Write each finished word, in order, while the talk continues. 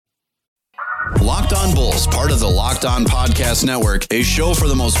Locked On Bulls, part of the Locked On Podcast Network, a show for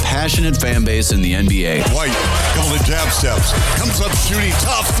the most passionate fan base in the NBA. White, couple of jab steps, comes up shooting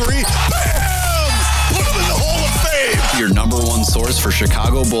top three, bam! Put him in the Hall of Fame! Your number one source for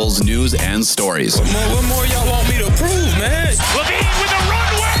Chicago Bulls news and stories. What more y'all want me to prove, man? Levine with a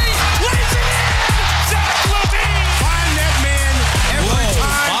runway, lays it in! Zach Levine! Find that man every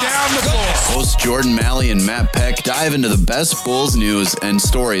time down the floor. Hosts Jordan Malley and Matt Peck dive into the best Bulls news and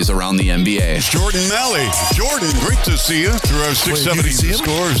stories around the NBA. Jordan Malley. Jordan, great to see you through our 670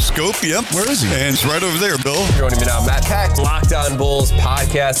 score scope. Yep. Where is he? And it's right over there, Bill. Joining me now, Matt Peck, Locked On Bulls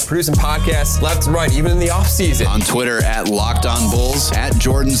podcast, producing podcasts left and right, even in the offseason. On Twitter at Locked On Bulls, at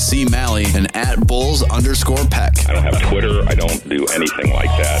Jordan C. Malley, and at Bulls_Peck. I don't have Twitter. I don't do anything like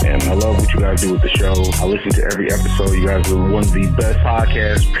that. And I love what you guys do with the show. I listen to every episode. You guys are one of the best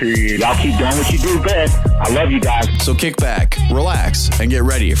podcasts, period. Y'all keep doing what you do best. I love you guys. So kick back, relax, and get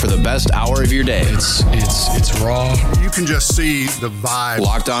ready for the best hour of your day. It's raw. You can just see the vibe.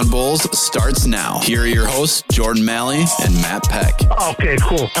 Locked On Bulls starts now. Here are your hosts, Jordan Malley and Matt Peck. Okay,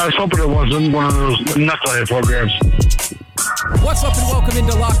 cool. I was hoping it wasn't one of those knucklehead programs. What's up and welcome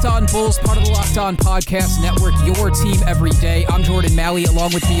into Locked On Bulls, part of the Locked On Podcast Network, your team every day. I'm Jordan Malley.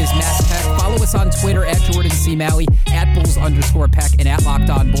 Along with me is Matt Peck. Follow us on Twitter at Jordan C. Malley, at Bulls_Peck, and at Locked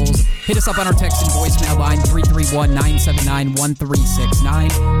On Bulls. Hit us up on our text and voicemail line,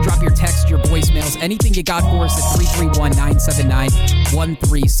 331-979-1369. Drop your text, your voicemails, anything you got for us at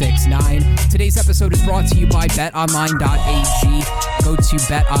 331-979-1369. Today's episode is brought to you by betonline.ag. Go to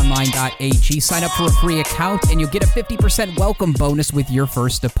betonline.ag, sign up for a free account, and you'll get a 50% welcome bonus with your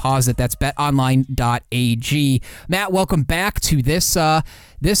first deposit. That's betonline.ag. Matt, welcome back to this,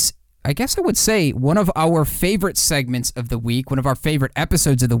 I guess I would say, one of our favorite segments of the week, one of our favorite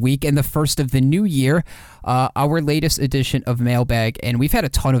episodes of the week, and the first of the new year, our latest edition of Mailbag. And we've had a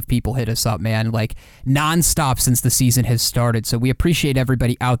ton of people hit us up, man, like nonstop since the season has started. So we appreciate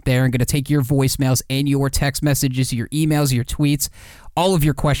everybody out there. I'm going to take your voicemails and your text messages, your emails, your tweets, all of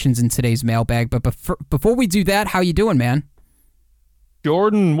your questions in today's Mailbag. But before we do that, how you doing, man?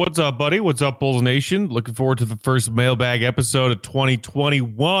 Jordan, what's up, buddy? What's up, Bulls Nation? Looking forward to the first Mailbag episode of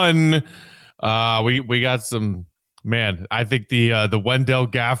 2021. We got some, man, I think the Wendell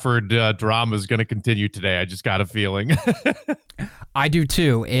Gafford drama is going to continue today. I just got a feeling. I do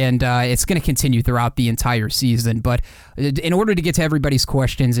too, and it's going to continue throughout the entire season. But in order to get to everybody's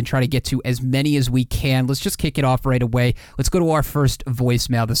questions and try to get to as many as we can, let's just kick it off right away. Let's go to our first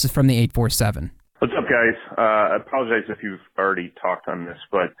voicemail. This is from the 847. What's up, guys? I apologize if you've already talked on this,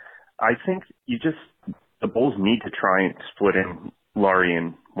 but I think the Bulls need to try and split in Laurie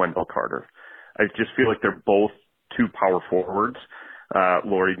and Wendell Carter. I just feel like they're both two power forwards,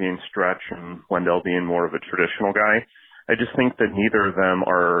 Laurie being stretch and Wendell being more of a traditional guy. I just think that neither of them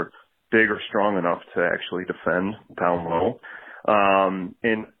are big or strong enough to actually defend down low.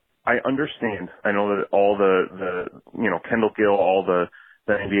 And I understand. I know that all the Kendall Gill, all the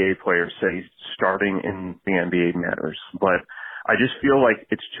NBA players say starting in the NBA matters, but I just feel like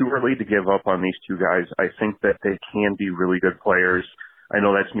it's too early to give up on these two guys. I think that they can be really good players. I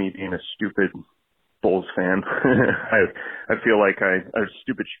know that's me being a stupid Bulls fan. I feel like I'm a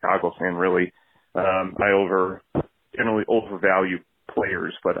stupid Chicago fan, really. I generally overvalue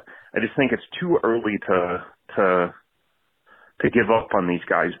players, but I just think it's too early to give up on these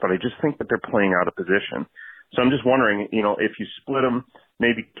guys. But I just think that they're playing out of position. So I'm just wondering, if you split them,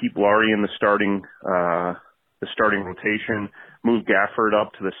 maybe keep Laurie in the starting rotation, move Gafford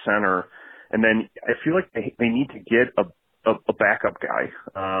up to the center, and then I feel like they need to get a backup guy,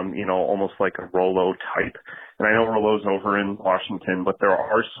 almost like a Rolo type. And I know Rolo's over in Washington, but there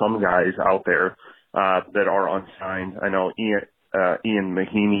are some guys out there that are unsigned. I know Ian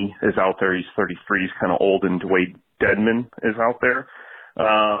Mahinmi is out there. He's 33. He's kind of old, and Dwayne Dedman is out there.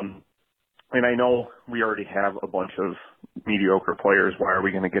 And I know we already have a bunch of mediocre players. Why are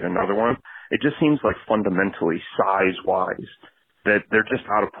we going to get another one? It just seems like fundamentally, size-wise, that they're just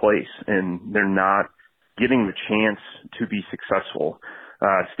out of place and they're not getting the chance to be successful.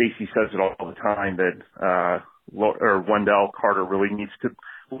 Stacey says it all the time that Wendell Carter really needs to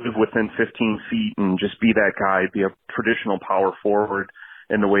live within 15 feet and just be that guy, be a traditional power forward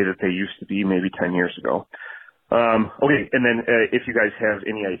in the way that they used to be maybe 10 years ago. Okay, and then if you guys have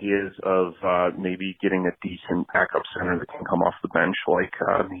any ideas of maybe getting a decent backup center that can come off the bench like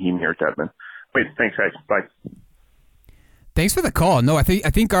Mahinmi or Dedman. Wait, thanks, guys. Bye. Thanks for the call. No, I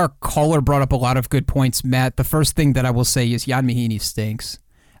think our caller brought up a lot of good points, Matt. The first thing that I will say is Ian Mahinmi stinks.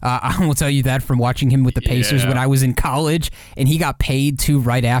 I will tell you that from watching him with the Pacers when I was in college, and he got paid too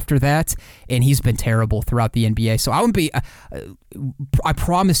right after that, and he's been terrible throughout the NBA. So I wouldn't be. I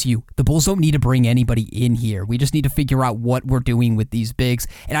promise you, the Bulls don't need to bring anybody in here. We just need to figure out what we're doing with these bigs.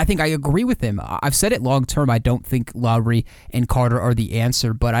 And I think I agree with him. I've said it long term. I don't think Lowry and Carter are the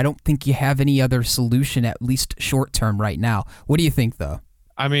answer, but I don't think you have any other solution, at least short term right now. What do you think, though?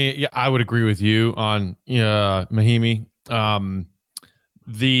 I mean, yeah, I would agree with you on Mahimi.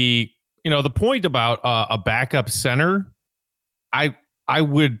 The point about a backup center, I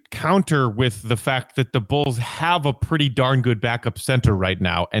would counter with the fact that the Bulls have a pretty darn good backup center right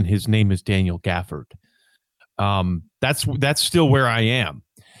now, and his name is Daniel Gafford. That's still where I am.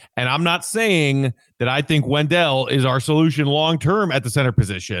 And I'm not saying that I think Wendell is our solution long-term at the center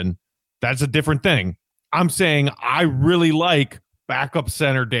position. That's a different thing. I'm saying I really like backup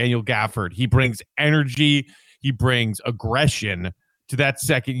center Daniel Gafford. He brings energy. He brings aggression to that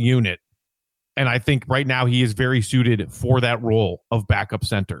second unit. And I think right now he is very suited for that role of backup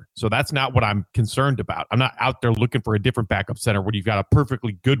center. So that's not what I'm concerned about. I'm not out there looking for a different backup center when you've got a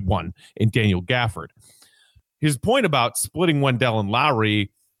perfectly good one in Daniel Gafford. His point about splitting Wendell and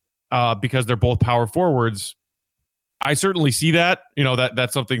Lowry because they're both power forwards, I certainly see that.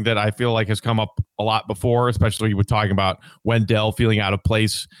 That's something that I feel like has come up a lot before, especially with talking about Wendell feeling out of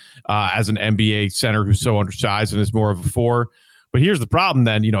place as an NBA center who's so undersized and is more of a four. But here's the problem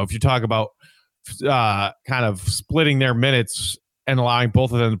then, if you talk about kind of splitting their minutes and allowing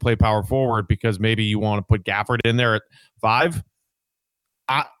both of them to play power forward because maybe you want to put Gafford in there at 5.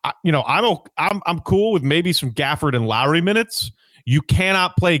 I'm cool with maybe some Gafford and Lowry minutes. You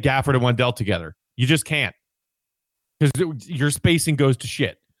cannot play Gafford and Wendell together. You just can't, because your spacing goes to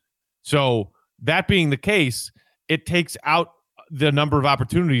shit. So that being the case, it takes out the number of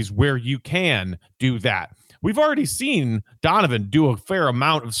opportunities where you can do that. We've already seen Donovan do a fair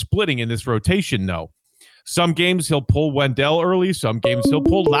amount of splitting in this rotation, though. Some games he'll pull Wendell early. Some games he'll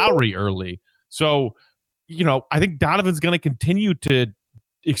pull Lowry early. So, I think Donovan's going to continue to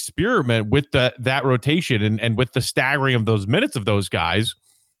experiment with that rotation and with the staggering of those minutes of those guys.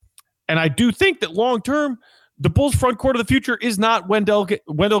 And I do think that long-term, the Bulls' front court of the future is not Wendell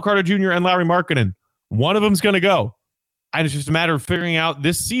Carter Jr. and Lauri Markkanen. One of them's going to go. And it's just a matter of figuring out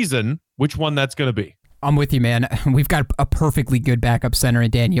this season which one that's going to be. I'm with you, man. We've got a perfectly good backup center in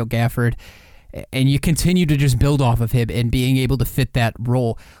Daniel Gafford, and you continue to just build off of him and being able to fit that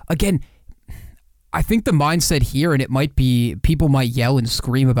role. Again, I think the mindset here, and it might be, people might yell and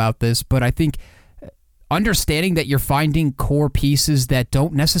scream about this, but I think understanding that you're finding core pieces that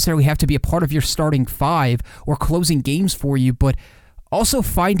don't necessarily have to be a part of your starting 5 or closing games for you, but also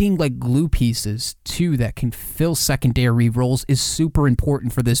finding like glue pieces too that can fill secondary roles is super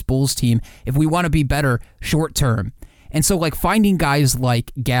important for this Bulls team if we want to be better short term. And so like finding guys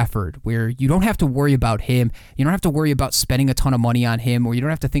like Gafford, where you don't have to worry about him, you don't have to worry about spending a ton of money on him, or you don't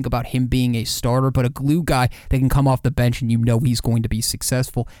have to think about him being a starter, but a glue guy that can come off the bench and he's going to be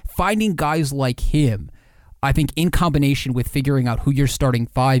successful. Finding guys like him, I think in combination with figuring out who your starting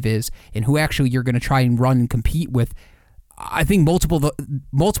 5 is and who actually you're going to try and run and compete with, I think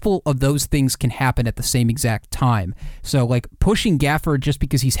multiple of those things can happen at the same exact time. So like pushing Gafford just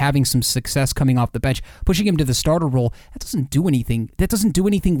because he's having some success coming off the bench, pushing him to the starter role, that doesn't do anything. That doesn't do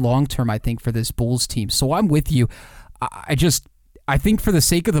anything long term, I think, for this Bulls team. So I'm with you. I think for the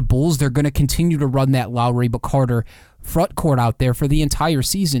sake of the Bulls, they're going to continue to run that Lowry but Carter front court out there for the entire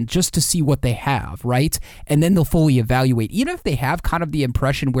season just to see what they have, right? And then they'll fully evaluate. Even if they have kind of the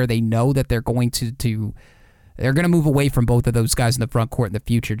impression where they know that they're going to they're going to move away from both of those guys in the front court in the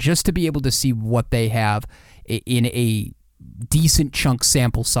future just to be able to see what they have in a decent chunk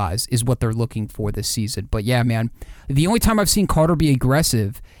sample size is what they're looking for this season. But yeah, man, the only time I've seen Carter be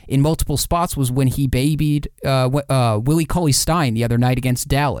aggressive in multiple spots was when he babied Willie Cauley-Stein the other night against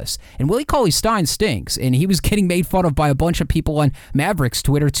Dallas. And Willie Cauley-Stein stinks, and he was getting made fun of by a bunch of people on Mavericks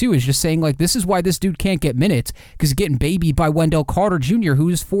Twitter too, is just saying like, this is why this dude can't get minutes, because he's getting babied by Wendell Carter Jr.,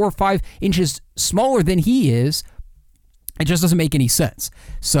 who's 4 or 5 inches smaller than he is. It just doesn't make any sense.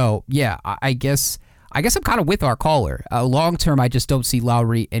 So yeah, I guess I'm kind of with our caller. Long term, I just don't see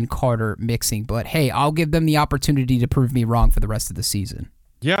Lowry and Carter mixing. But hey, I'll give them the opportunity to prove me wrong for the rest of the season.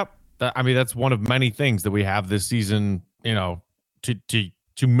 Yep. I mean, that's one of many things that we have this season,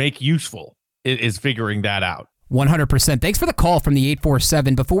 to make useful is figuring that out. 100%. Thanks for the call from the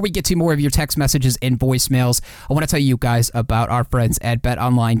 847. Before we get to more of your text messages and voicemails, I want to tell you guys about our friends at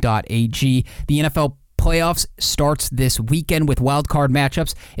betonline.ag. The NFL playoffs starts this weekend with wild card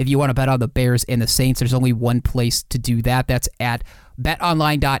matchups. If you want to bet on the Bears and the Saints, there's only one place to do that. That's at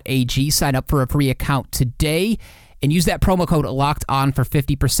betonline.ag. Sign up for a free account today. and use that promo code Locked On for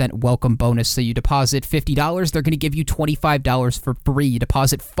 50% welcome bonus. So you deposit $50, they're going to give you $25 for free. You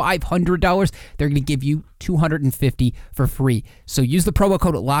deposit $500, they're going to give you $250 for free. So use the promo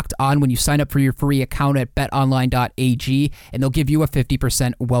code Locked On when you sign up for your free account at betonline.ag, and they'll give you a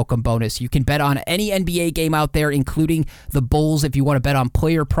 50% welcome bonus. You can bet on any NBA game out there, including the Bulls, if you want to bet on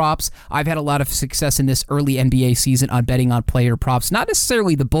player props. I've had a lot of success in this early NBA season on betting on player props, not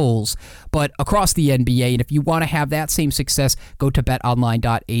necessarily the Bulls, but across the NBA. And if you want to have that same success, go to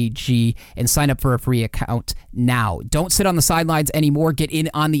betonline.ag and sign up for a free account now. Don't sit on the sidelines anymore. Get in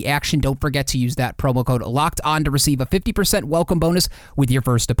on the action. Don't forget to use that promo code Locked On to receive a 50% welcome bonus with your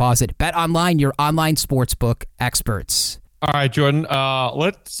first deposit. Bet Online, your online sportsbook experts. All right, Jordan.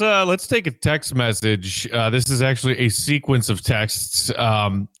 Let's take a text message. This is actually a sequence of texts,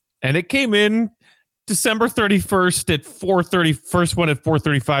 and it came in December 31st at 4:30. First one at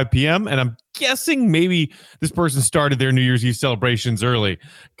 4:35 p.m. And I'm guessing maybe this person started their New Year's Eve celebrations early,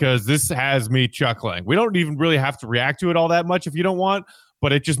 because this has me chuckling. We don't even really have to react to it all that much if you don't want,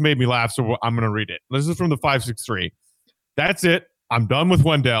 but it just made me laugh, so I'm going to read it. This is from the 563. That's it. I'm done with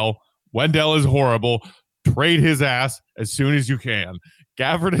Wendell. Wendell is horrible. Trade his ass as soon as you can.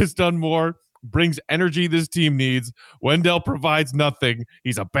 Gafford has done more, brings energy this team needs. Wendell provides nothing.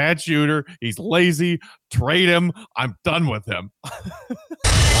 He's a bad shooter. He's lazy. Trade him. I'm done with him.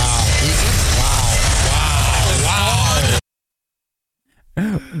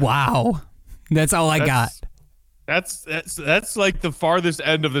 Wow. That's all I got. That's like the farthest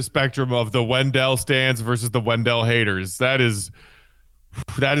end of the spectrum of the Wendell stands versus the Wendell haters. That is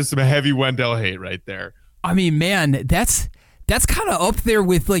some heavy Wendell hate right there. I mean, man, that's kind of up there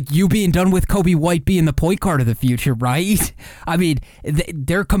with like you being done with Kobe White being the point guard of the future, right? I mean,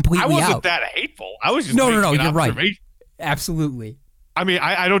 they're completely out. I wasn't that hateful. I was just no. You're right. Absolutely. I mean,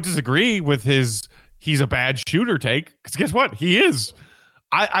 I don't disagree with he's a bad shooter take, because guess what? He is.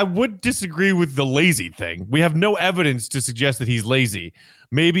 I would disagree with the lazy thing. We have no evidence to suggest that he's lazy.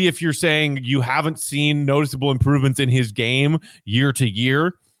 Maybe if you're saying you haven't seen noticeable improvements in his game year to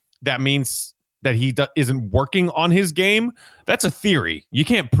year, that means that he isn't working on his game. That's a theory. You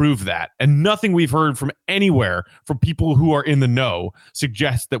can't prove that. And nothing we've heard from anywhere from people who are in the know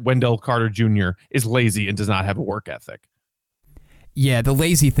suggests that Wendell Carter Jr. is lazy and does not have a work ethic. Yeah, the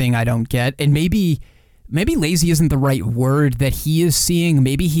lazy thing I don't get. And maybe lazy isn't the right word that he is seeing.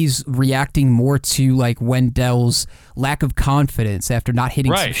 Maybe he's reacting more to like Wendell's lack of confidence after not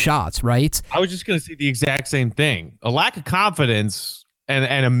hitting some shots, right? I was just going to say the exact same thing. A lack of confidence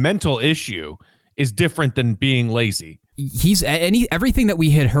and a mental issue is different than being lazy. Everything that we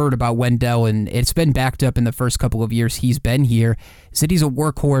had heard about Wendell, and it's been backed up in the first couple of years he's been here, is that he's a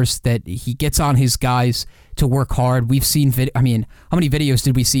workhorse, that he gets on his guys to work hard. We've seen how many videos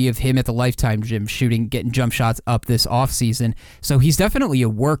did we see of him at the Lifetime Gym getting jump shots up this offseason? So he's definitely a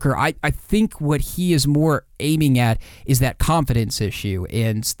worker. I think what he is more aiming at is that confidence issue,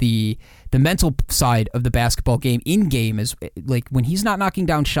 and the mental side of the basketball game in game is like when he's not knocking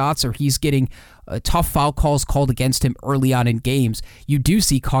down shots or he's getting tough foul calls called against him early on in games. You do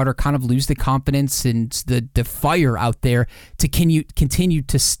see Carter kind of lose the confidence and the fire out there to continue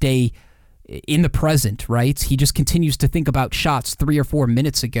to stay in the present, right? He just continues to think about shots 3 or 4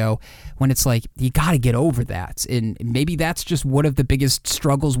 minutes ago, when it's like, you got to get over that. And maybe that's just one of the biggest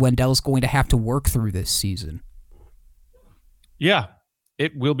struggles Wendell's going to have to work through this season. Yeah,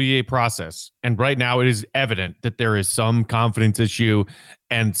 it will be a process. And right now it is evident that there is some confidence issue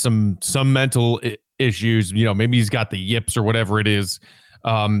and some mental issues. You know, maybe he's got the yips or whatever it is.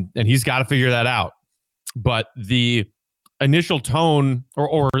 And he's got to figure that out. But the initial tone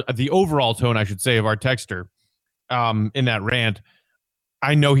or the overall tone, I should say, of our texter in that rant,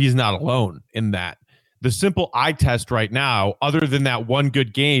 I know he's not alone in that. The simple eye test right now, other than that one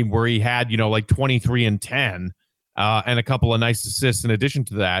good game where he had, like 23 and 10 and a couple of nice assists in addition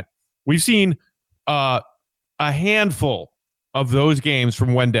to that, we've seen a handful of those games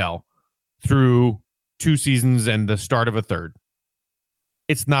from Wendell through 2 seasons and the start of a third.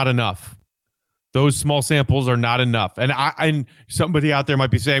 It's not enough. Those small samples are not enough. And somebody out there might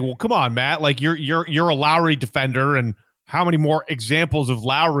be saying, well, come on, Matt, like you're a Lowry defender, and how many more examples of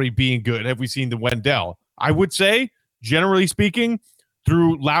Lowry being good have we seen than Wendell? I would say, generally speaking,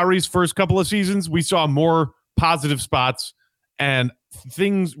 through Lowry's first couple of seasons, we saw more positive spots and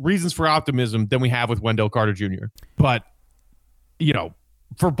reasons for optimism than we have with Wendell Carter Jr. But,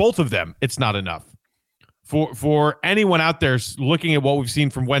 for both of them, it's not enough. For anyone out there looking at what we've seen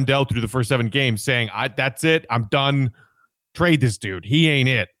from Wendell through the first 7 games, saying, that's it, I'm done, trade this dude, he ain't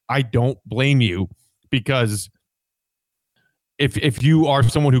it, I don't blame you, because if you are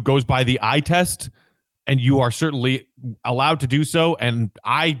someone who goes by the eye test and you are certainly allowed to do so. And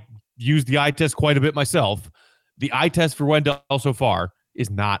I use the eye test quite a bit myself. The eye test for Wendell so far is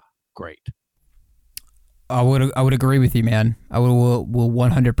not great. I would agree with you, man. I will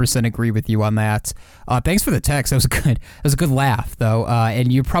 100% agree with you on that. Thanks for the text. That was a good laugh, though.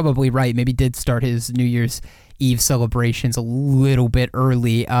 And you're probably right. Maybe did start his New Year's Eve celebrations a little bit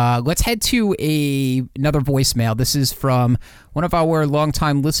early. Let's head to another voicemail. This is from one of our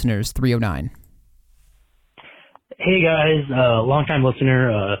longtime listeners, 309. Hey guys, longtime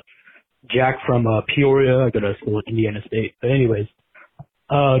listener, Jack from Peoria. I go to school at Indiana State. But anyways,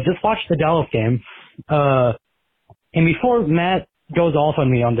 just watched the Dallas game. And before Matt goes off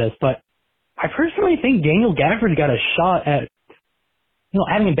on me on this, but I personally think Daniel Gafford's got a shot at,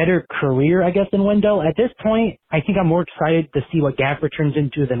 having a better career, I guess, than Wendell. At this point, I think I'm more excited to see what Gafford turns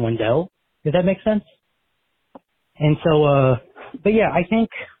into than Wendell. Does that make sense? And so, but yeah, I think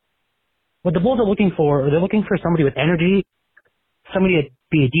what the Bulls are looking for, they're looking for somebody with energy, somebody to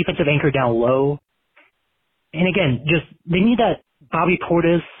be a defensive anchor down low. And again, just, they need that Bobby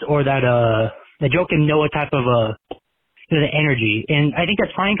Portis or that, the Joakim Noah type of, the energy. And I think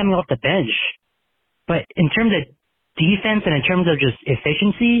that's fine coming off the bench. But in terms of defense and in terms of just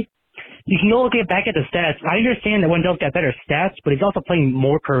efficiency, you can go get back at the stats. I understand that Wendell's got better stats, but he's also playing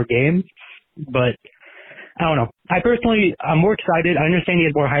more per game. But I don't know. I'm more excited. I understand he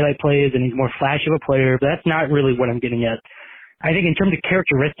has more highlight plays and he's more flashy of a player, but that's not really what I'm getting at. I think in terms of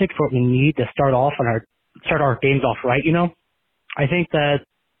characteristics, what we need to start our games off right, I think that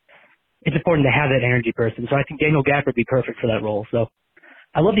it's important to have that energy person. So I think Daniel Gafford would be perfect for that role. So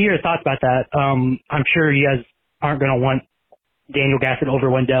I'd love to hear your thoughts about that. I'm sure you guys aren't going to want Daniel Gafford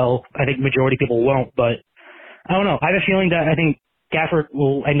over Wendell. I think majority of people won't, but I don't know. I have a feeling that I think Gafford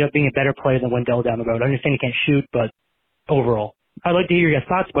will end up being a better player than Wendell down the road. I understand he can't shoot, but overall, I'd like to hear your guys'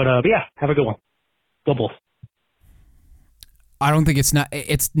 thoughts, but yeah, have a good one. Go Bulls. I don't think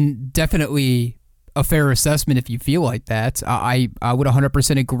it's definitely a fair assessment if you feel like that. I would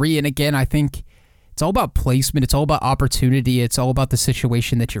 100% agree. And again, I think it's all about placement. It's all about opportunity. It's all about the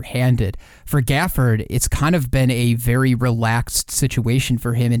situation that you're handed. For Gafford, it's kind of been a very relaxed situation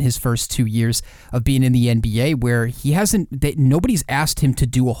for him in his first 2 years of being in the NBA, where nobody's asked him to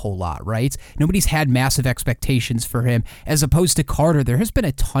do a whole lot, right? Nobody's had massive expectations for him, as opposed to Carter. There has been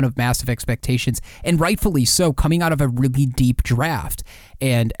a ton of massive expectations, and rightfully so, coming out of a really deep draft.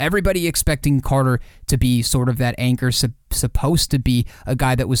 And everybody expecting Carter to be sort of that anchor, supposed to be a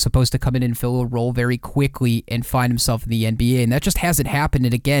guy that was supposed to come in and fill a role very quickly and find himself in the NBA. And that just hasn't happened.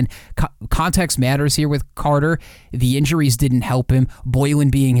 And again, context matters here with Carter. The injuries didn't help him.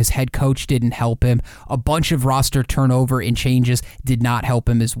 Boylan being his head coach didn't help him. A bunch of roster turnover and changes did not help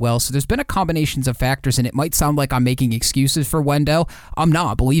him as well. So there's been a combination of factors, and it might sound like I'm making excuses for Wendell. I'm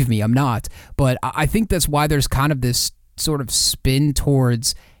not. Believe me, I'm not. But I think that's why there's kind of this sort of spin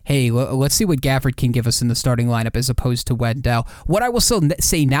towards, hey, let's see what Gafford can give us in the starting lineup as opposed to Wendell. What I will still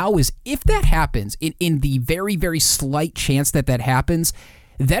say now is, if that happens, in the very, very slight chance that happens,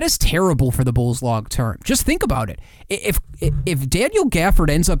 that is terrible for the Bulls long term. Just think about it. If Daniel Gafford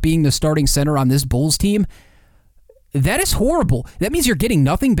ends up being the starting center on this Bulls team, that is horrible. That means you're getting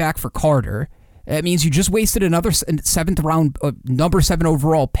nothing back for Carter. That means you just wasted another seventh round, number 7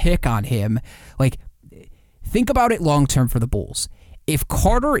 overall pick on him. Like, think about it long-term for the Bulls. If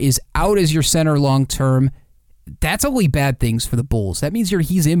Carter is out as your center long-term, that's only bad things for the Bulls. That means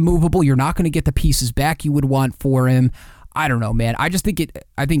he's immovable. You're not going to get the pieces back you would want for him. I don't know, man. I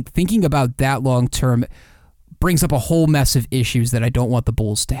think thinking about that long-term brings up a whole mess of issues that I don't want the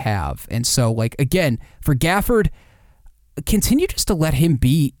Bulls to have. And so, again, for Gafford, continue just to let him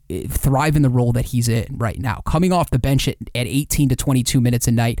thrive in the role that he's in right now, coming off the bench at 18 to 22 minutes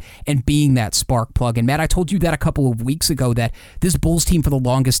a night and being that spark plug. And Matt, I told you that a couple of weeks ago, that this Bulls team for the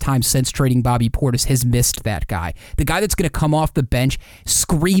longest time since trading Bobby Portis has missed that guy. The guy that's going to come off the bench,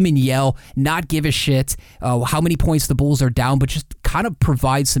 scream and yell, not give a shit how many points the Bulls are down, but just kind of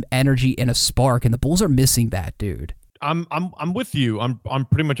provide some energy and a spark. And the Bulls are missing that, dude. I'm with you on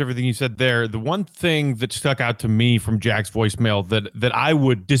pretty much everything you said there. The one thing that stuck out to me from Jack's voicemail that I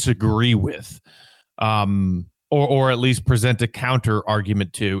would disagree with, or at least present a counter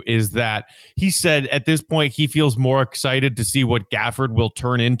argument to, is that he said at this point he feels more excited to see what Gafford will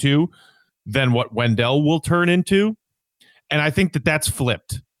turn into than what Wendell will turn into. And I think that's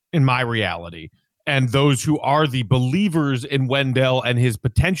flipped in my reality. And those who are the believers in Wendell and his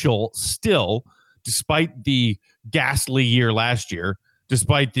potential still, despite the ghastly year last year,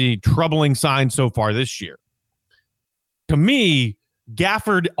 despite the troubling signs so far this year, to me,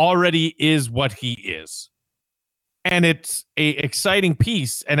 Gafford already is what he is. And it's a exciting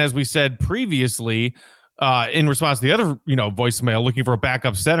piece. And as we said previously, in response to the other, voicemail looking for a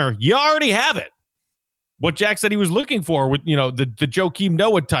backup center, you already have it. What Jack said he was looking for with, the Joakim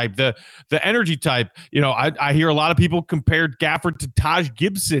Noah type, the energy type. I hear a lot of people compared Gafford to Taj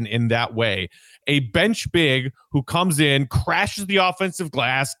Gibson in that way. A bench big who comes in, crashes the offensive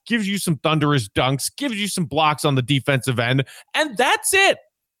glass, gives you some thunderous dunks, gives you some blocks on the defensive end, and that's it.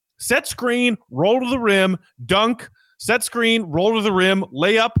 Set screen, roll to the rim, dunk, set screen, roll to the rim,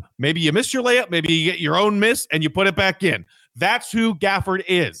 layup. Maybe you miss your layup. Maybe you get your own miss and you put it back in. That's who Gafford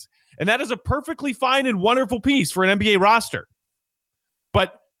is. And that is a perfectly fine and wonderful piece for an NBA roster.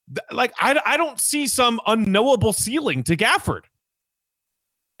 But I don't see some unknowable ceiling to Gafford.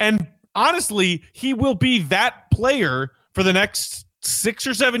 And honestly, he will be that player for the next 6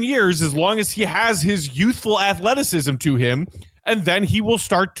 or 7 years as long as he has his youthful athleticism to him. And then he will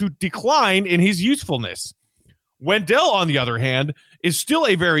start to decline in his usefulness. Wendell, on the other hand, is still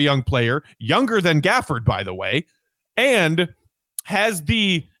a very young player, younger than Gafford, by the way, and has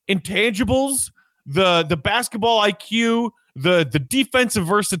the intangibles, the basketball IQ, the defensive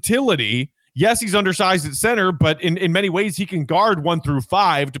versatility. Yes, he's undersized at center, but in many ways he can guard 1 through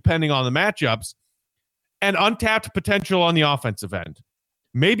 5 depending on the matchups, and untapped potential on the offensive end.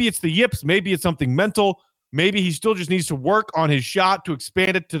 Maybe it's the yips, maybe it's something mental, maybe he still just needs to work on his shot to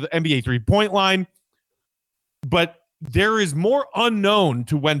expand it to the NBA 3-point line. But there is more unknown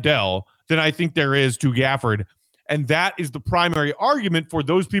to Wendell than I think there is to Gafford. And that is the primary argument for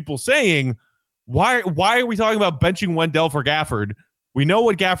those people saying, why are we talking about benching Wendell for Gafford? We know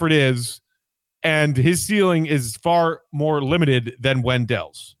what Gafford is, and his ceiling is far more limited than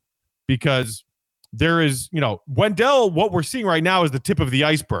Wendell's. Because there is, Wendell, what we're seeing right now is the tip of the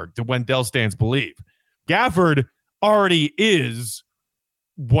iceberg, the Wendell stands believe. Gafford already is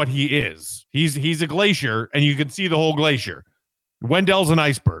what he is. He's a glacier, and you can see the whole glacier. Wendell's an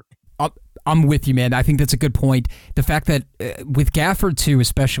iceberg. I'm with you, man. I think that's a good point. The fact that with Gafford, too,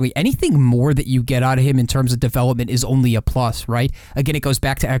 especially, anything more that you get out of him in terms of development is only a plus, right? Again, it goes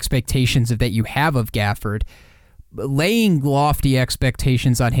back to expectations that you have of Gafford. Laying lofty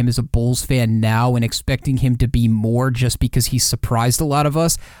expectations on him as a Bulls fan now and expecting him to be more just because he's surprised a lot of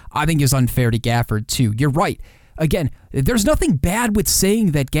us, I think is unfair to Gafford, too. You're right. Again, there's nothing bad with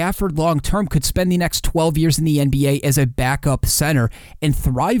saying that Gafford long-term could spend the next 12 years in the NBA as a backup center and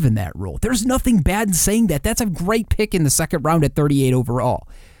thrive in that role. There's nothing bad in saying that. That's a great pick in the second round at 38 overall.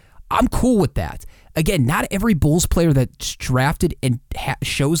 I'm cool with that. Again, not every Bulls player that's drafted and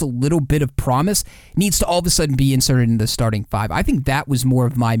shows a little bit of promise needs to all of a sudden be inserted in the starting 5. I think that was more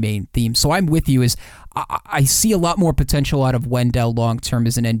of my main theme. So I'm with you. I see a lot more potential out of Wendell long-term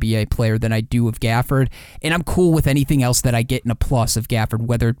as an NBA player than I do of Gafford, and I'm cool with anything else that I get in a plus of Gafford,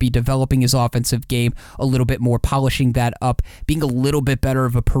 whether it be developing his offensive game a little bit more, polishing that up, being a little bit better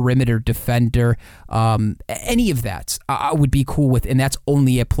of a perimeter defender, any of that I would be cool with, and that's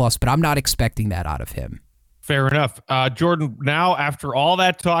only a plus, but I'm not expecting that out of him. Fair enough. Jordan, now after all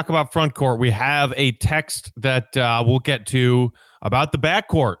that talk about front court, we have a text that we'll get to about the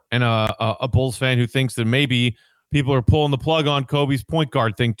backcourt and a Bulls fan who thinks that maybe people are pulling the plug on Kobe's point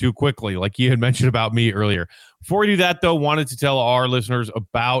guard thing too quickly, like you had mentioned about me earlier. Before we do that, though, wanted to tell our listeners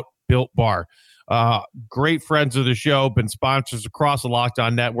about Built Bar. Great friends of the show, been sponsors across the Locked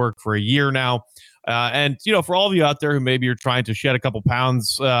On Network for a year now. And, for all of you out there who maybe you're trying to shed a couple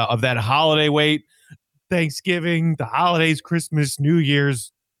pounds of that holiday weight, Thanksgiving, the holidays, Christmas, New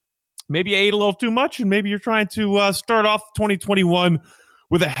Year's, maybe you ate a little too much and maybe you're trying to start off 2021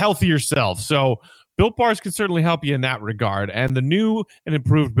 with a healthier self. So Built Bars can certainly help you in that regard. And the new and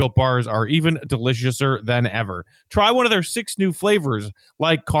improved Built Bars are even deliciouser than ever. Try one of their 6 new flavors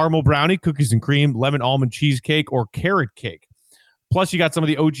like caramel brownie, cookies and cream, lemon almond cheesecake, or carrot cake. Plus, you got some of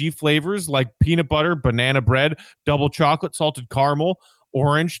the OG flavors like peanut butter, banana bread, double chocolate, salted caramel,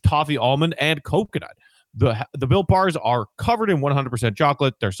 orange, toffee almond, and coconut. The Built Bars are covered in 100%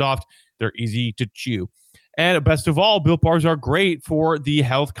 chocolate. They're soft. They're easy to chew. And best of all, Built Bars are great for the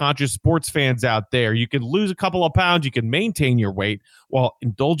health-conscious sports fans out there. You can lose a couple of pounds. You can maintain your weight while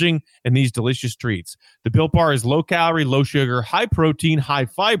indulging in these delicious treats. The Built Bar is low-calorie, low-sugar, high-protein,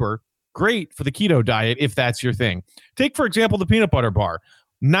 high-fiber. Great for the keto diet if that's your thing. Take, for example, the peanut butter bar.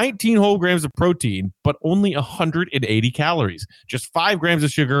 19 whole grams of protein, but only 180 calories. Just 5 grams of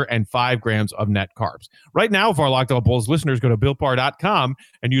sugar and 5 grams of net carbs. Right now, if our Locked On Bulls listeners go to BuiltBar.com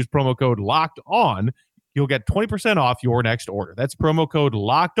and use promo code LOCKEDON, you'll get 20% off your next order. That's promo code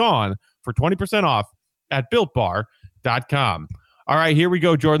LOCKEDON for 20% off at BuiltBar.com. All right, here we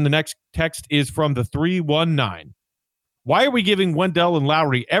go, Jordan. The next text is from the 319. Why are we giving Wendell and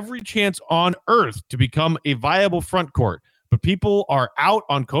Lowry every chance on earth to become a viable front court, but people are out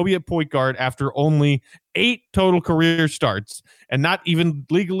on Kobe at point guard after only 8 total career starts and not even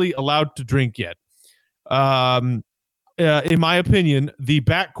legally allowed to drink yet. In my opinion, the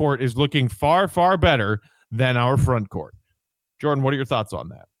backcourt is looking far, far better than our front court. Jordan, what are your thoughts on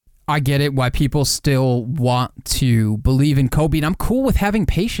that? I get it, why people still want to believe in Kobe, and I'm cool with having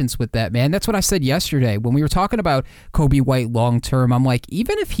patience with that, man. That's what I said yesterday. When we were talking about Kobe White long-term, I'm like,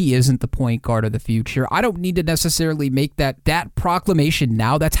 even if he isn't the point guard of the future, I don't need to necessarily make that proclamation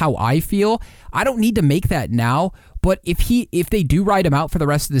now. That's how I feel. I don't need to make that now. But if they do ride him out for the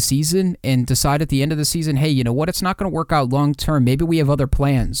rest of the season and decide at the end of the season, hey, you know what, it's not going to work out long term. Maybe we have other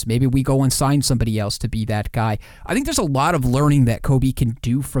plans. Maybe we go and sign somebody else to be that guy. I think there's a lot of learning that Kobe can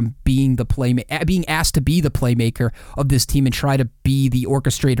do from being being asked to be the playmaker of this team and try to be the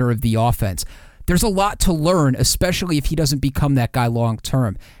orchestrator of the offense. There's a lot to learn, especially if he doesn't become that guy long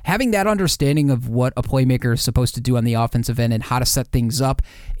term. Having that understanding of what a playmaker is supposed to do on the offensive end and how to set things up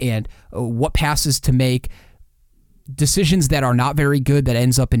and what passes to make, decisions that are not very good that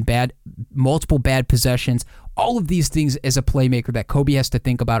ends up in multiple bad possessions, all of these things as a playmaker that Kobe has to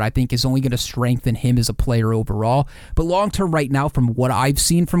think about, I think is only going to strengthen him as a player overall. But long-term right now, from what I've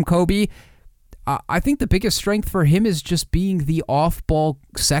seen from Kobe, I think the biggest strength for him is just being the off-ball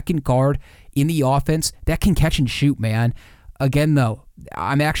second guard in the offense that can catch and shoot, man. Again, though,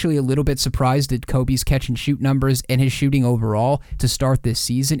 I'm actually a little bit surprised at Kobe's catch and shoot numbers and his shooting overall to start this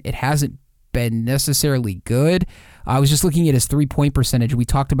season. It hasn't been necessarily good. I was just looking at his 3-point percentage. We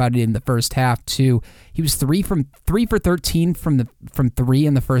talked about it in the first half too. He was 3 for 13 from 3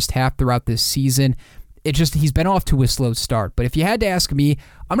 in the first half throughout this season. He's been off to a slow start. But if you had to ask me,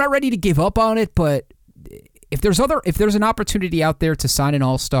 I'm not ready to give up on it, but if there's an opportunity out there to sign an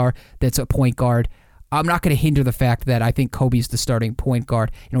all-star that's a point guard, I'm not going to hinder the fact that I think Kobe's the starting point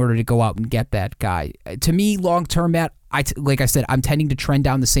guard in order to go out and get that guy. To me, long-term, Matt, like I said, I'm tending to trend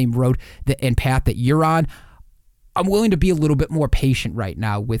down the same road and path that you're on. I'm willing to be a little bit more patient right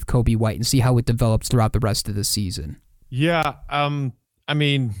now with Kobe White and see how it develops throughout the rest of the season. Yeah, I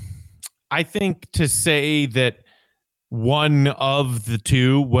mean, I think to say that one of the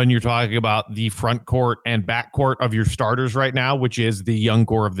two, when you're talking about the front court and back court of your starters right now, which is the young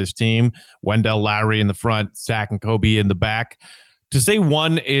core of this team, Wendell, Lowry in the front, Zach and Kobe in the back, to say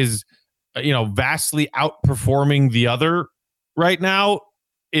one is, vastly outperforming the other right now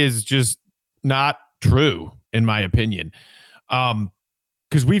is just not true, in my opinion.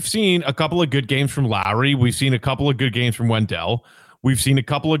 Because we've seen a couple of good games from Lowry. We've seen a couple of good games from Wendell. We've seen a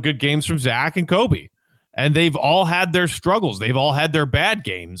couple of good games from Zach and Kobe. And they've all had their struggles. They've all had their bad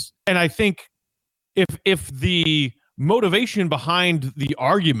games. And I think if the motivation behind the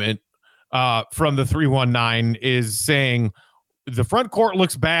argument from the 319 is saying the front court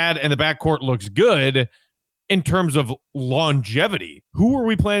looks bad and the back court looks good in terms of longevity, who are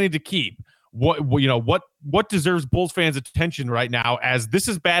we planning to keep? What deserves Bulls fans' attention right now as this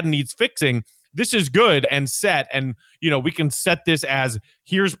is bad and needs fixing? This is good and set, and we can set this as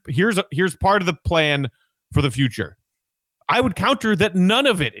here's part of the plan for the future. I would counter that none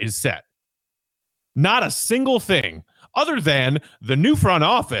of it is set. Not a single thing, other than the new front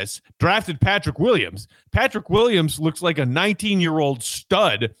office drafted Patrick Williams. Patrick Williams looks like a 19-year-old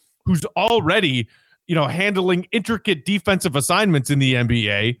stud who's already, handling intricate defensive assignments in the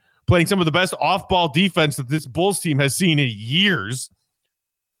NBA, playing some of the best off-ball defense that this Bulls team has seen in years.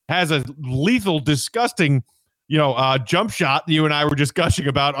 Has a lethal, disgusting, jump shot that you and I were just gushing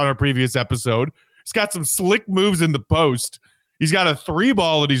about on our previous episode. He's got some slick moves in the post. He's got a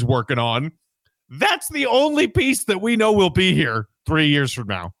 3-ball that he's working on. That's the only piece that we know will be here 3 years from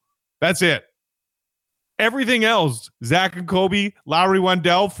now. That's it. Everything else, Zach and Kobe, Lowry,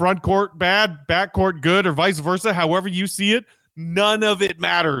 Wendell, front court bad, back court good, or vice versa, however you see it, none of it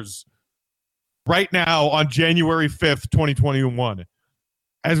matters right now on January 5th, 2021.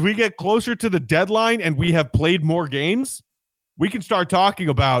 As we get closer to the deadline and we have played more games, we can start talking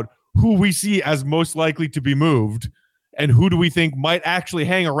about who we see as most likely to be moved and who do we think might actually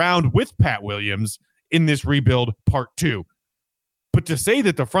hang around with Pat Williams in this rebuild part 2. But to say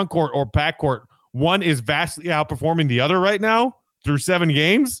that the front court or back court, one is vastly outperforming the other right now through 7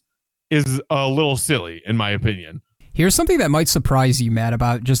 games is a little silly, in my opinion. Here's something that might surprise you, Matt,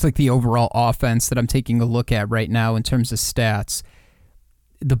 about just like the overall offense that I'm taking a look at right now in terms of stats.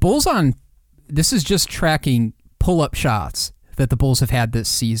 The Bulls this is just tracking pull-up shots that the Bulls have had this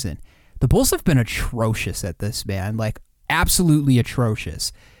season. The Bulls have been atrocious at this, man, like absolutely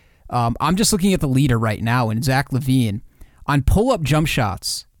atrocious. I'm just looking at the leader right now, and Zach LaVine on pull-up jump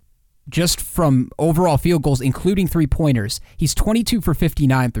shots. just from overall field goals, including three-pointers, he's 22 for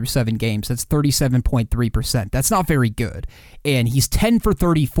 59 through 7 games. That's 37.3%. That's not very good. And he's 10 for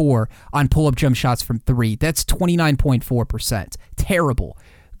 34 on pull-up jump shots from 3. That's 29.4%. Terrible.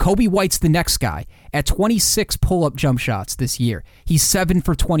 Kobe White's the next guy at 26 pull-up jump shots this year. He's 7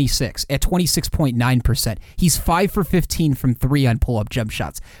 for 26 at 26.9%. He's 5 for 15 from 3 on pull-up jump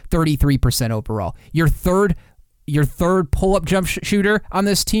shots, 33% overall. Your third pull-up jump shooter on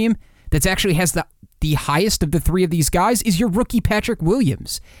this team that actually has the highest of the 3 of these guys is your rookie Patrick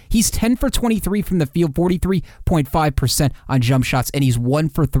Williams. He's 10 for 23 from the field, 43.5% on jump shots, and he's 1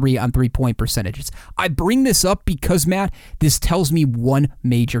 for 3 on three-point percentages. I bring this up because, Matt, this tells me one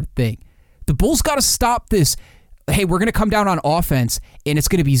major thing. The Bulls got to stop this. Hey, we're going to come down on offense, and it's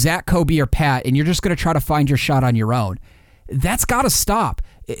going to be Zach, Kobe, or Pat, and you're just going to try to find your shot on your own. That's got to stop.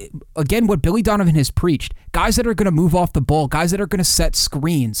 Again, what Billy Donovan has preached, guys that are going to move off the ball, guys that are going to set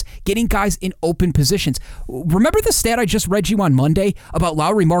screens, getting guys in open positions. Remember the stat I just read you on Monday about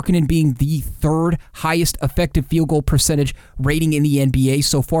Lauri Markkanen being the 3rd highest effective field goal percentage rating in the NBA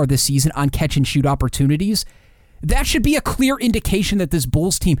so far this season on catch and shoot opportunities? That should be a clear indication that this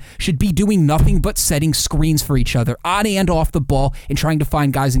Bulls team should be doing nothing but setting screens for each other on and off the ball and trying to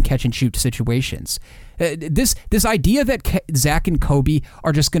find guys in catch and shoot situations. This idea that Zach and Kobe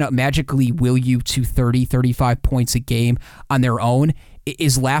are just going to magically will you to 30, 35 points a game on their own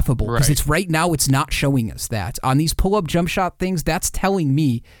is laughable because it's right now it's not showing us that. On these pull-up jump shot things, that's telling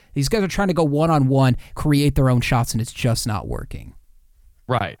me these guys are trying to go one-on-one, create their own shots, and it's just not working.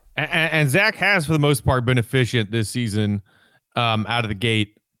 Right. And Zach has, for the most part, been efficient this season out of the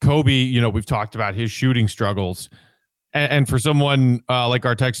gate. Kobe, we've talked about his shooting struggles. And for someone like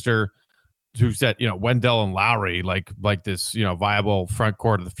our texter who said, Wendell and Lowry, like this, viable front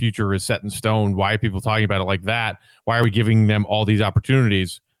court of the future is set in stone. Why are people talking about it like that? Why are we giving them all these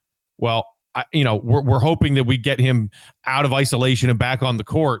opportunities? Well, we're hoping that we get him out of isolation and back on the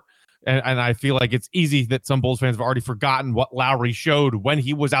court. And I feel like it's easy that some Bulls fans have already forgotten what Lowry showed when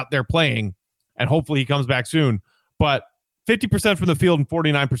he was out there playing, and hopefully he comes back soon. But 50% from the field and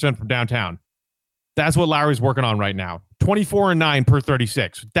 49% from downtown. That's what Lowry's working on right now. 24 and 9 per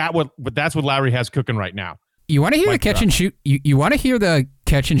 36. That's what Lowry has cooking right now. You want to hear the catch and shoot? You want to hear the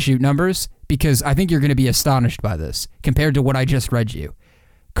catch and shoot numbers? Because I think you're going to be astonished by this compared to what I just read you.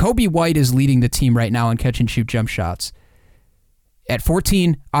 Kobe White is leading the team right now in catch and shoot jump shots. At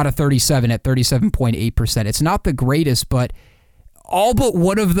 14 out of 37 at 37.8%. It's not the greatest, but all but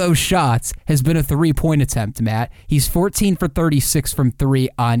one of those shots has been a three-point attempt, Matt. He's 14 for 36 from 3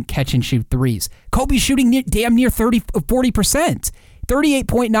 on catch-and-shoot threes. Kobe's shooting damn near 40%,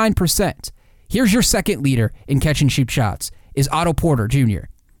 38.9%. Here's your second leader in catch-and-shoot shots, is Otto Porter Jr.,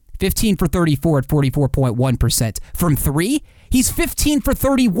 15 for 34 at 44.1%. From 3, he's 15 for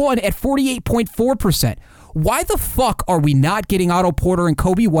 31 at 48.4%. Why the fuck are we not getting Otto Porter and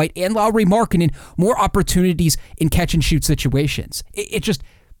Kobe White and Lauri Markkanen more opportunities in catch-and-shoot situations?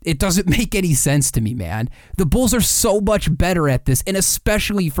 It doesn't make any sense to me, man. The Bulls are so much better at this, and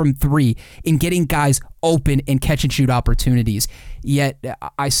especially from 3, in getting guys open and catch-and-shoot opportunities. Yet,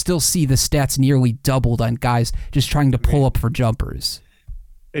 I still see the stats nearly doubled on guys just trying to pull up for jumpers.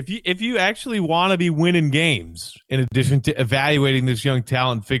 If you actually want to be winning games, in addition to evaluating this young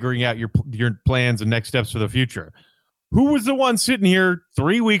talent, figuring out your plans and next steps for the future, who was the one sitting here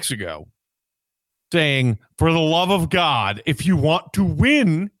 3 weeks ago saying, for the love of God, if you want to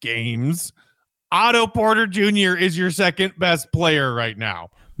win games, Otto Porter Jr. is your second best player right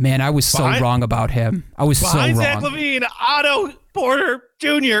now? Man, I was so wrong about him. I was so wrong. Zach LaVine, Otto Porter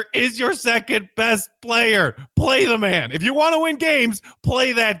Jr. is your second best player. Play the man. If you want to win games,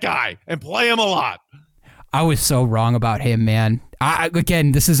 play that guy and play him a lot. I was so wrong about him, man.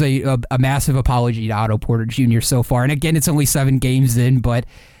 Again, this is a massive apology to Otto Porter Jr. so far. And again, it's only 7 games in, but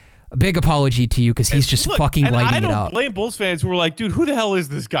a big apology to you because he's just fucking lighting it up. I don't blame Bulls fans who are like, dude, who the hell is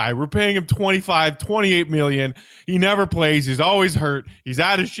this guy? We're paying him $25, $28 million. He never plays. He's always hurt. He's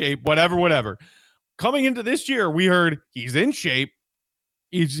out of shape, whatever. Coming into this year, we heard he's in shape.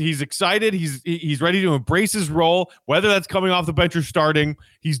 He's excited. He's ready to embrace his role, whether that's coming off the bench or starting.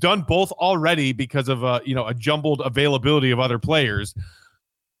 He's done both already because of a jumbled availability of other players.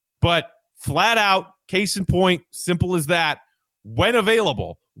 But flat out, case in point, simple as that, when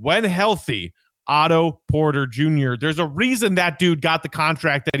available, when healthy, Otto Porter Jr., there's a reason that dude got the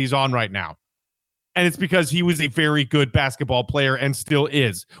contract that he's on right now. And it's because he was a very good basketball player and still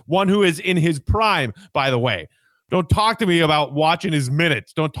is. One who is in his prime, by the way. Don't talk to me about watching his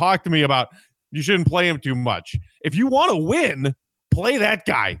minutes. Don't talk to me about you shouldn't play him too much. If you want to win, play that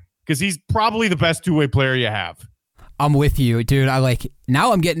guy because he's probably the best two-way player you have. I'm with you, dude.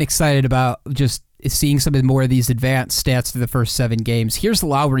 Now I'm getting excited about just seeing some more of these advanced stats through the first 7 games. Here's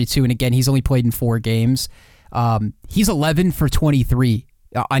Lowry, too, and again, he's only played in 4 games. He's 11 for 23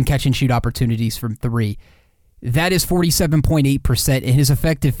 on catch-and-shoot opportunities from 3. That is 47.8%, and his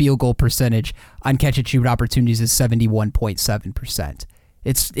effective field goal percentage on catch-and-shoot opportunities is 71.7%.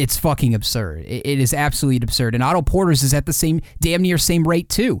 It's fucking absurd. It is absolutely absurd. And Otto Porter's is at the damn near same rate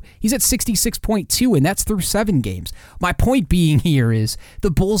too. He's at 66.2, and that's through 7 games. My point being here is the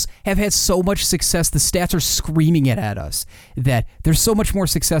Bulls have had so much success. The stats are screaming it at us that they're so much more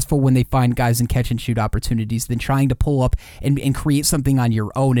successful when they find guys in catch and shoot opportunities than trying to pull up and create something on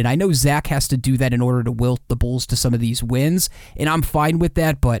your own. And I know Zach has to do that in order to wilt the Bulls to some of these wins, and I'm fine with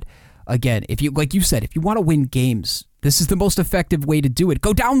that. But again, if you want to win games, this is the most effective way to do it.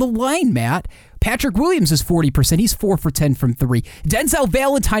 Go down the line, Matt. Patrick Williams is 40%. He's 4 for 10 from 3. Denzel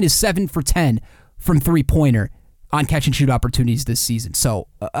Valentine is 7 for 10 from three-pointer on catch-and-shoot opportunities this season. So,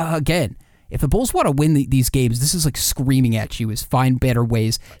 again, if the Bulls want to win these games, this is like screaming at you, is find better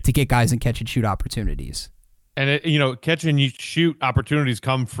ways to get guys in catch-and-shoot opportunities. And, catch-and-shoot opportunities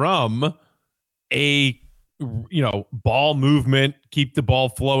come from ball movement, keep the ball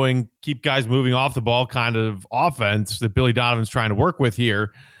flowing, keep guys moving off the ball kind of offense that Billy Donovan's trying to work with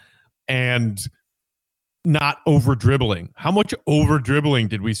here, and not over dribbling. How much over dribbling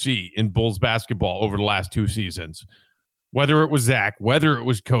did we see in Bulls basketball over the last 2 seasons? Whether it was Zach, whether it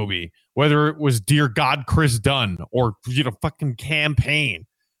was Kobe, whether it was dear God Chris Dunn, or fucking campaign,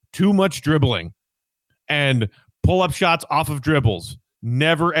 too much dribbling and pull up shots off of dribbles.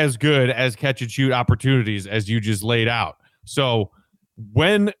 Never as good as catch and shoot opportunities as you just laid out. So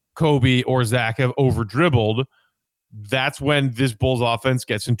when Kobe or Zach have over dribbled, that's when this Bulls offense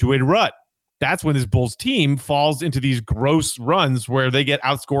gets into a rut. That's when this Bulls team falls into these gross runs where they get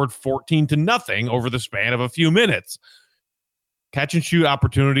outscored 14-0 over the span of a few minutes. Catch and shoot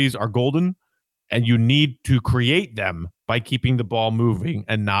opportunities are golden, and you need to create them by keeping the ball moving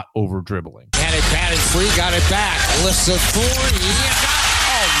and not over dribbling. And it batted free, got it back. Lifts a 4.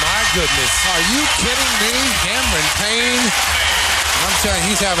 Oh, my goodness. Are you kidding me? Cameron Payne. I'm telling you,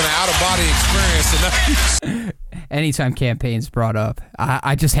 he's having an out-of-body experience tonight. Anytime campaign's brought up,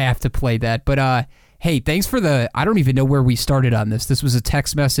 I just have to play that. But, hey, thanks for I don't even know where we started on this. This was a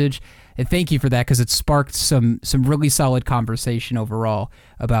text message, and thank you for that because it sparked some really solid conversation overall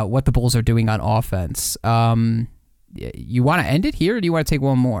about what the Bulls are doing on offense. You want to end it here, or do you want to take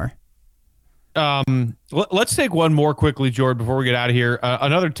one more? Let's take one more quickly, Jordan, before we get out of here.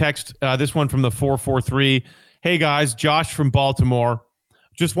 Another text, this one from the 443. Hey guys, Josh from Baltimore.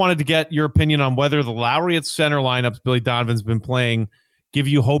 Just wanted to get your opinion on whether the Lowry at center lineups Billy Donovan's been playing give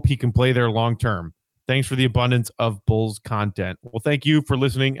you hope he can play there long term. Thanks for the abundance of Bulls content. Well, thank you for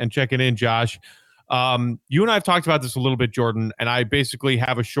listening and checking in, Josh. You and I have talked about this a little bit, Jordan, and I basically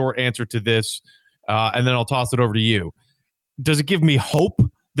have a short answer to this, and then I'll toss it over to you. Does it give me hope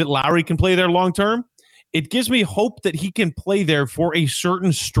that Lowry can play there long term? It gives me hope that he can play there for a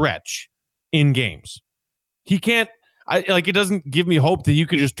certain stretch in games. He can't, it doesn't give me hope that you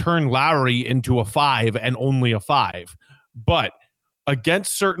could just turn Lowry into a 5 and only a 5. But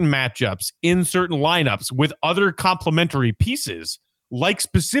against certain matchups, in certain lineups, with other complementary pieces, like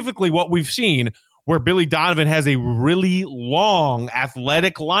specifically what we've seen, where Billy Donovan has a really long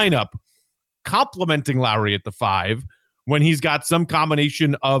athletic lineup complementing Lowry at the 5, when he's got some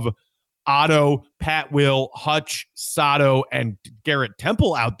combination of Otto, Pat Will, Hutch, Sato, and Garrett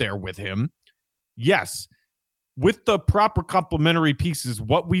Temple out there with him. Yes, with the proper complementary pieces,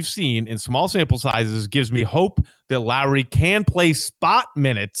 what we've seen in small sample sizes gives me hope that Lowry can play spot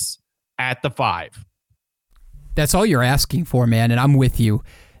minutes at the 5. That's all you're asking for, man, and I'm with you.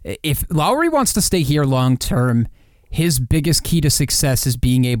 If Lowry wants to stay here long term, his biggest key to success is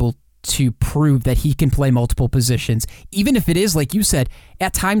being able to prove that he can play multiple positions, even if it is, like you said,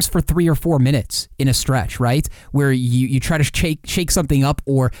 at times for 3 or 4 minutes in a stretch, right? Where you try to shake something up,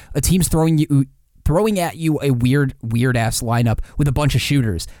 or a team's throwing at you a weird ass lineup with a bunch of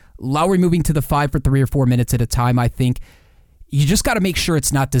shooters. Lowry moving to the 5 for 3 or 4 minutes at a time, I think you just got to make sure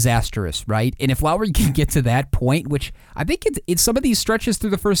it's not disastrous, right? And if Lowry can get to that point, which I think it's some of these stretches through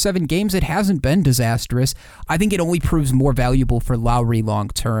the first 7 games, it hasn't been disastrous. I think it only proves more valuable for Lowry long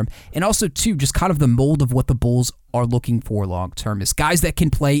term. And also, too, just kind of the mold of what the Bulls are looking for long term is guys that can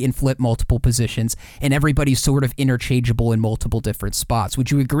play and flip multiple positions, and everybody's sort of interchangeable in multiple different spots. Would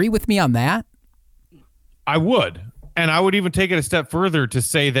you agree with me on that? I would. And I would even take it a step further to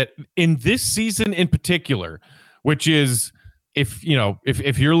say that in this season in particular, which is, if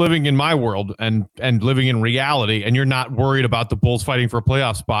you're living in my world and living in reality, and you're not worried about the Bulls fighting for a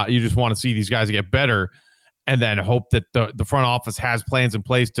playoff spot, you just want to see these guys get better. and then hope that the front office has plans in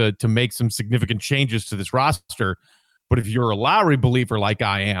place to make some significant changes to this roster. But if you're a Lowry believer like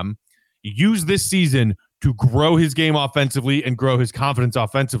I am, use this season to grow his game offensively and grow his confidence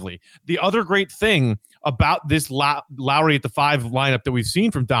offensively. The other great thing about this Lowry at the 5 lineup that we've seen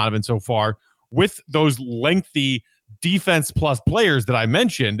from Donovan so far, with those lengthy defense plus players that I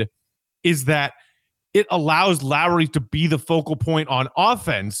mentioned, is that it allows Lowry to be the focal point on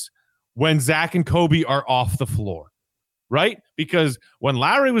offense when Zach and Kobe are off the floor, right? Because when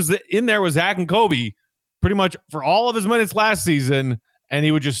Lowry was in there with Zach and Kobe, pretty much for all of his minutes last season, and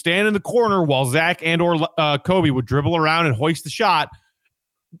he would just stand in the corner while Zach and or Kobe would dribble around and hoist the shot,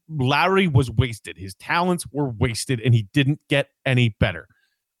 Lowry was wasted. His talents were wasted, and he didn't get any better.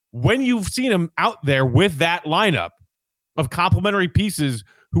 When you've seen him out there with that lineup of complementary pieces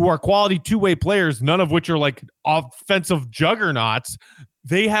who are quality two-way players, none of which are like offensive juggernauts,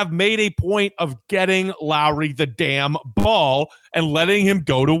 they have made a point of getting Lowry the damn ball and letting him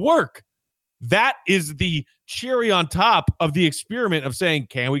go to work. That is the cherry on top of the experiment of saying,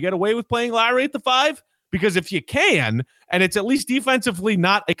 can we get away with playing Lowry at the 5? Because if you can, and it's at least defensively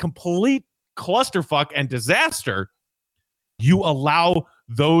not a complete clusterfuck and disaster, you allow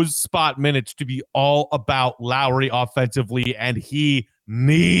those spot minutes to be all about Lowry offensively, and he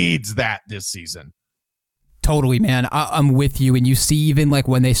needs that this season. Totally, man. I'm with you. And you see, even like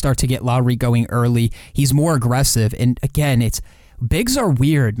when they start to get Lowry going early, he's more aggressive. And again, bigs are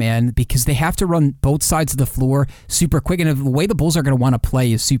weird, man, because they have to run both sides of the floor super quick. And the way the Bulls are going to want to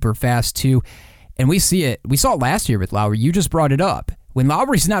play is super fast, too. And we see it. We saw it last year with Lowry. You just brought it up. When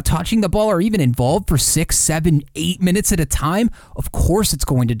Lowry's not touching the ball or even involved for 6, 7, 8 minutes at a time, of course it's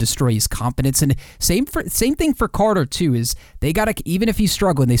going to destroy his confidence. And same thing for Carter, too, is they got to, even if he's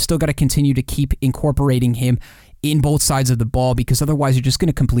struggling, they still got to continue to keep incorporating him in both sides of the ball, because otherwise you're just going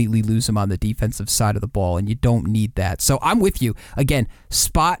to completely lose him on the defensive side of the ball, and you don't need that. So I'm with you. Again,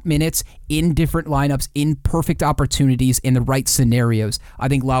 spot minutes in different lineups, in perfect opportunities, in the right scenarios. I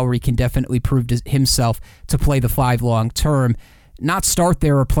think Lowry can definitely prove to himself to play the 5 long term. Not start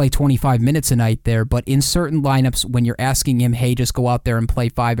there or play 25 minutes a night there, but in certain lineups when you're asking him, hey, just go out there and play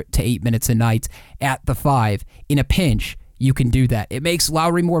 5 to 8 minutes a night at the 5, in a pinch, you can do that. It makes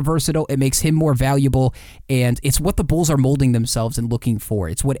Lowry more versatile. It makes him more valuable, and it's what the Bulls are molding themselves and looking for.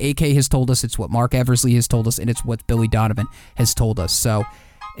 It's what AK has told us, it's what Mark Eversley has told us, and it's what Billy Donovan has told us. So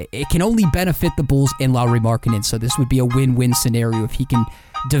it can only benefit the Bulls and Lauri Markkanen, so this would be a win-win scenario if he can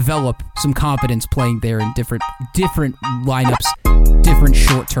develop some confidence playing there in different lineups, different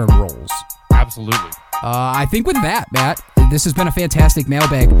short-term roles. Absolutely. I think with that, Matt, this has been a fantastic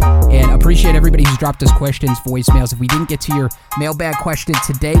mailbag, and appreciate everybody who's dropped us questions, voicemails. If we didn't get to your mailbag question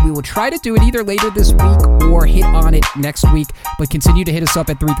today, we will try to do it either later this week or hit on it next week, but continue to hit us up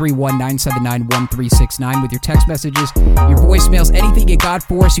at 331-979-1369 with your text messages, your voicemails, anything you got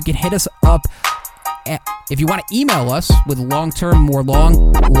for us. You can hit us up if you want to email us with long-term, more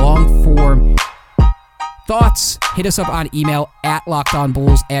long-form thoughts. Hit us up on email at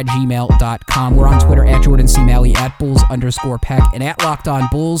lockedonbulls@gmail.com. We're on Twitter at Jordan C. Malley, at Bulls_Peck, and at Locked On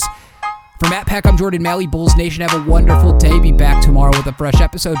Bulls. For Matt Peck, I'm Jordan Malley. Bulls Nation, have a wonderful day. Be back tomorrow with a fresh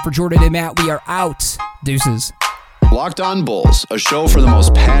episode. For Jordan and Matt, we are out. Deuces. Locked On Bulls, a show for the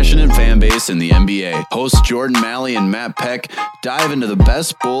most passionate fan base in the NBA. Hosts Jordan Malley and Matt Peck dive into the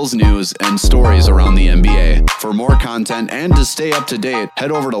best Bulls news and stories around the NBA. For more content and to stay up to date,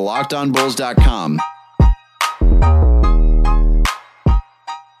 head over to LockedOnBulls.com.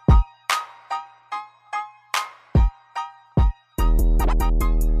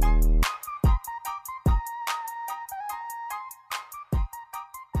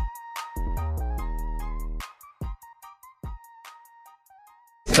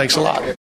 Thanks a lot.